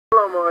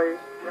BeingAmoy.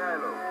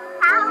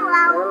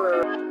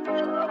 Hello.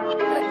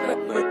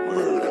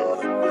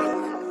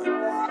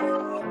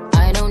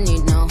 I don't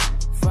need no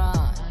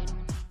fraud.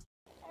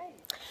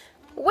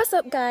 What's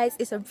up, guys?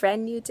 It's a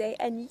brand new day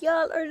and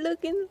y'all are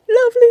looking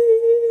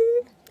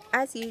lovely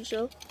as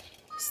usual.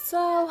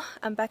 So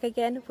I'm back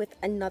again with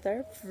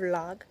another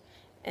vlog,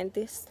 and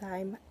this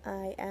time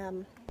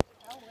I'm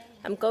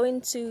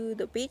going to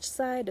the beach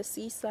side, the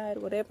seaside,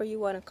 whatever you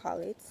want to call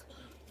it,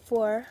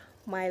 for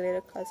my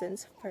little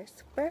cousin's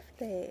first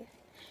birthday.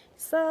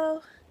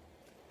 So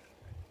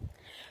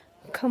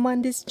come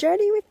on this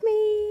journey with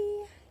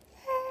me.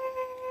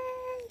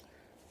 Yay!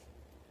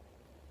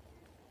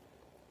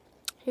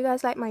 You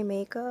guys like my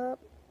makeup?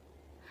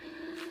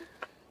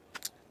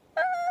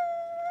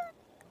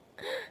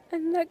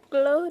 And the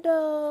glow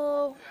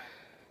though.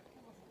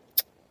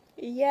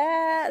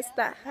 Yes,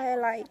 that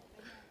highlight.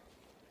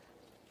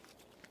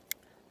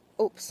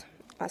 Oops,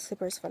 my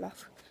slippers fell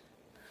off.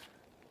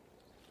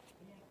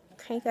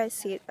 Can you guys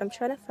see it? I'm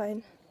trying to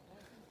find.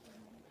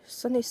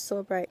 Sun is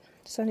so bright.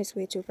 The sun is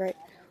way too bright.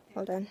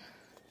 Hold on.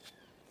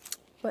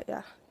 But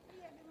yeah.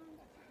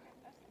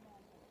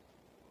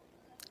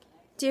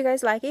 Do you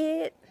guys like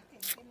it?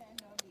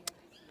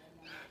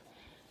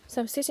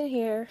 So I'm sitting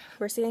here.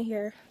 We're sitting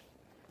here.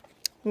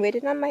 I'm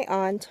waiting on my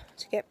aunt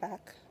to get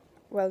back.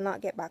 Well,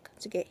 not get back,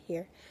 to get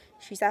here.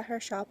 She's at her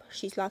shop.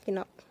 She's locking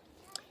up.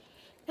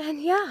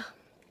 And yeah.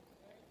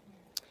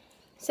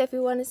 So if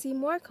you want to see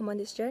more, come on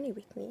this journey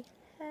with me.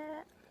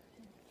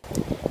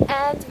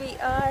 And we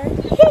are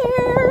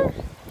here.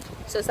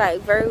 So it's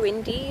like very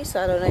windy,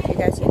 so I don't know if you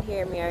guys can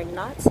hear me or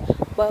not.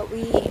 But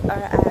we are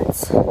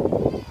at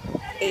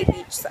a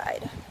beach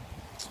side.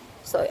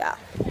 So yeah.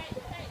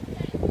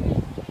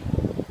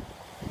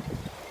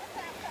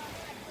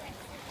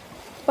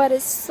 But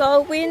it's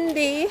so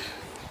windy,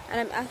 and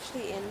I'm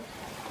actually in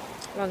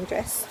long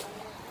dress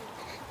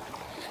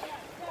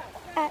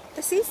at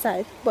the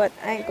seaside. But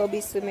I ain't gonna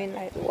be swimming,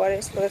 like the water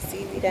is full of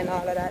seaweed and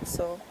all of that,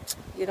 so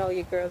you know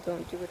your girl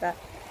don't do that.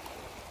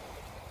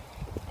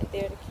 And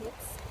there are the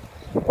kids.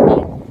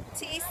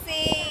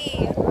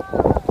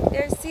 TC!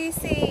 There's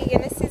CC,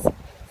 and it's his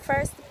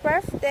first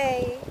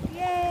birthday.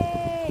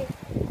 Yay!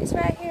 It's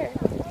right here.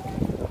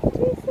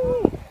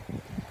 TC!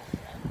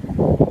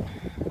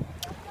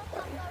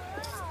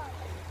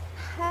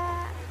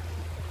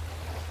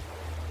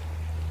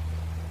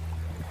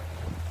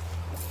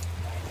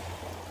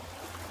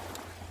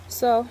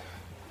 So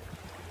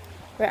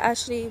we're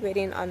actually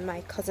waiting on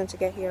my cousin to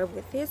get here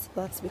with his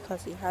bus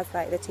because he has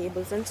like the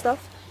tables and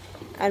stuff,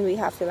 and we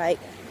have to like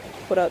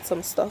put out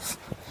some stuff.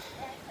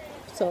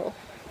 So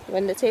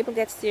when the table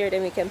gets here,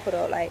 then we can put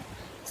out like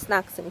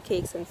snacks and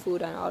cakes and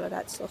food and all of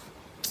that stuff.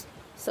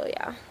 So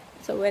yeah,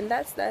 so when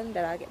that's done,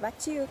 then I'll get back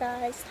to you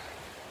guys.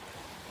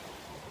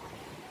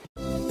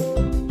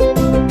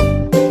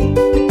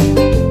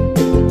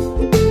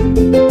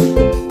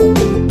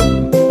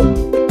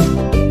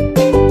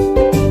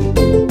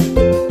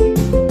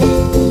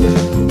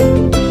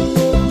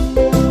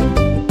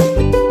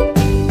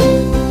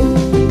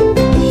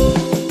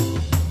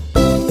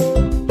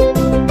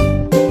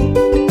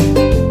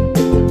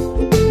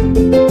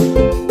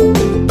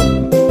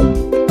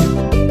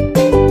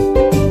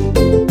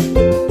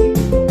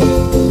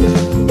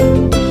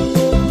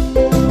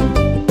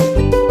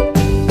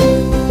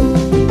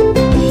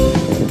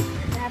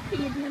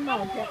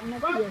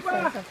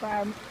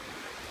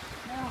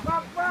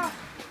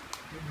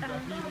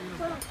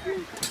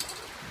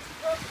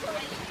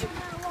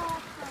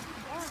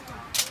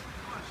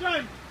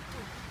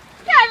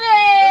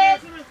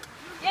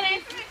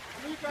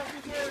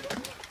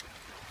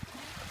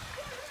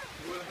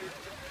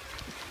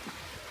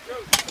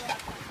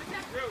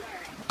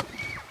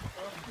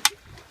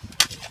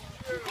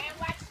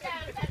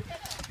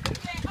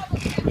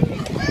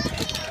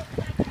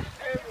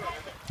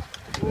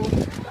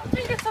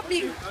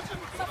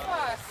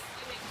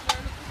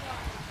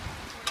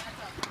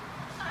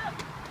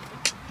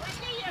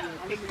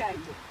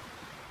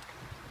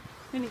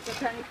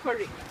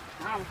 Curry,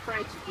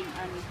 fried chicken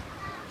and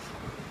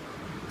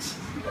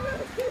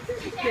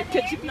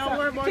ketchup. No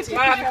more about it. Can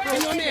I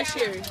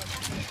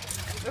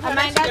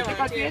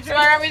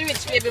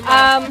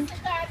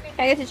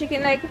get the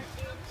chicken leg?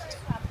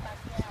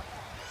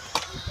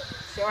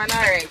 So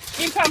alright.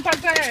 In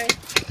pampas, alright.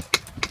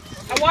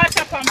 I want a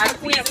pampas. And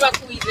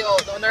squeeze it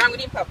out. Don't wrong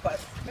with the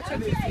pampas.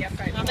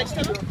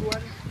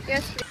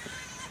 Yes.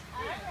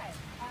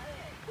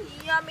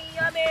 Yummy,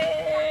 yummy.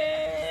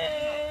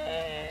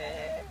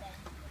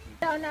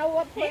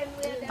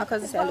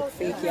 Because it's a look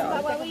fake,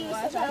 y'all.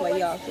 What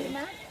y'all think?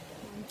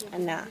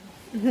 And nah.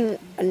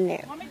 And no.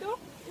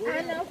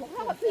 And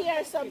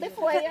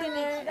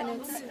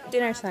it's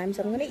dinner time,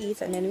 so I'm gonna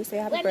eat, and then we say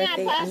happy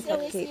birthday and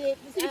cut cake.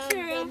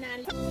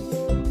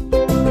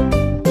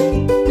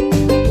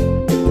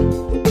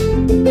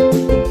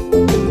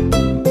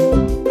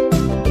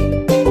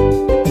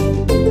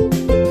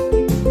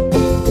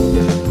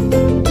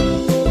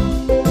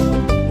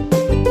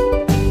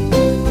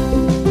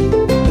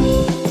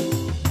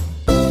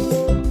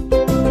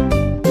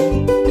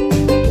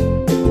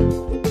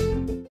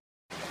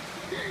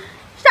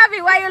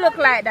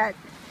 look like that.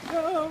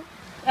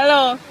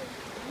 Hello.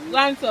 Go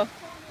answer.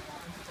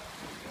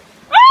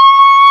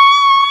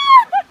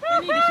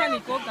 You need the Shani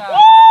cook.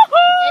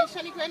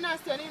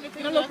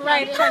 You look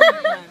right.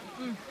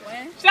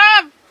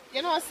 Shab!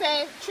 You know,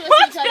 say Tracy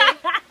usually.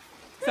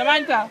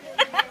 Samantha.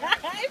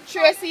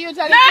 Tracy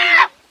usually.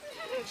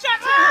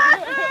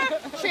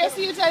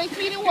 Tracy usually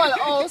clean the whole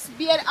house,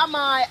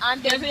 BeingAmoy,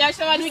 and then decide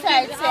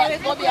say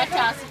go be a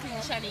task to clean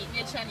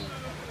Shani.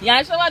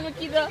 Yeah, so what we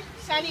keep the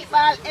Shani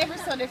ball every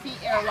Sunday for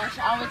air wash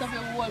out of the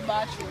whole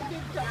bathroom.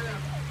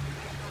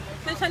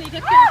 Shani,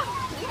 get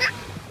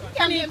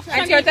Shani,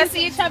 Auntie, you want to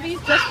see it? Auntie, you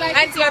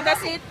want to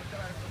see it?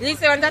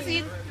 Lisa, you want to see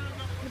it?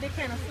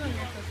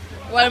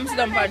 Well, I'm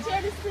still done.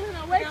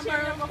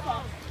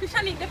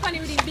 Shani, the funny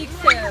with the big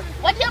sale.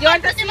 what you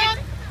want to see, see man?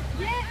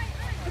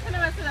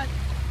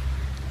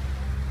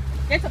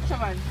 Get up,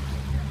 Shaman.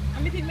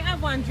 I think I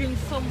have one drink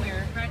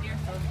somewhere right there.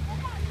 So.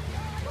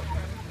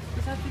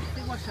 Just have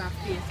to wash our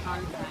face all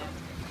the time.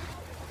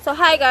 So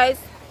hi guys.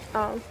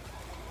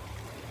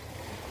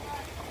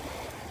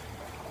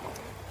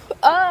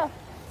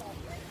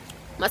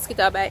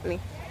 Mosquito bite me.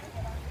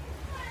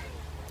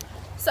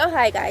 So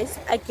hi guys,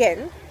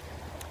 again.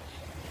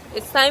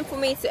 It's time for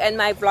me to end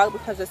my vlog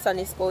because the sun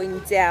is going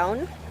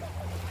down.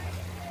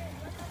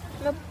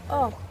 Nope.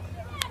 Oh.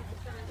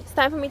 It's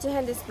time for me to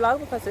end this vlog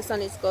because the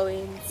sun is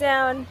going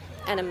down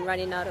and I'm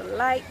running out of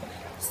light.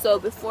 So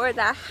before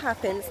that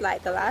happens,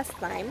 like the last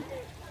time,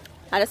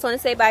 I just want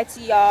to say bye to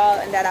y'all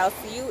and that I'll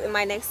see you in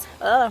my next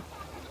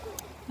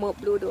more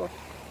blue door.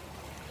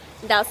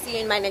 And I'll see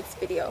you in my next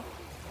video.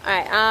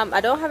 Alright,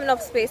 I don't have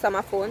enough space on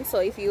my phone, so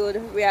if you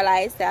would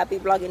realize that I'll be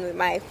vlogging with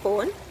my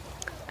phone.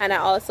 And I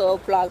also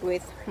vlog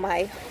with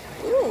my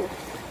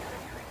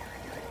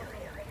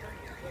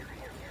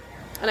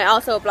and I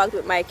also vlogged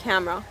with my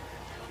camera.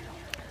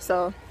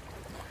 So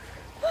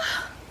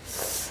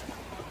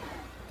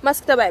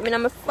mosquito bite me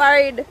on my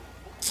forehead.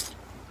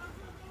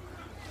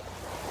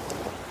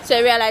 So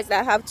I realized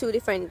that I have two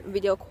different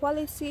video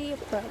quality,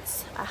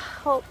 but I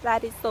hope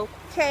that is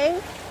okay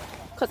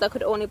because I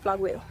could only vlog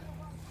with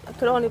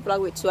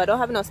two. I don't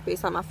have enough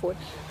space on my phone.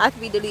 I have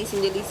to be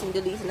deleting,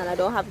 and I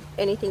don't have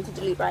anything to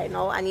delete right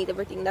now. I need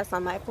everything that's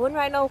on my phone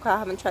right now because I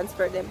haven't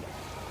transferred them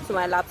to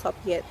my laptop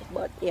yet.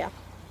 But yeah,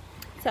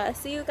 so I'll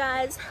see you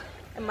guys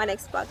in my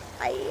next vlog.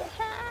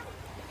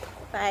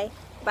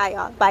 Bye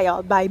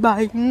y'all.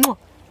 Bye.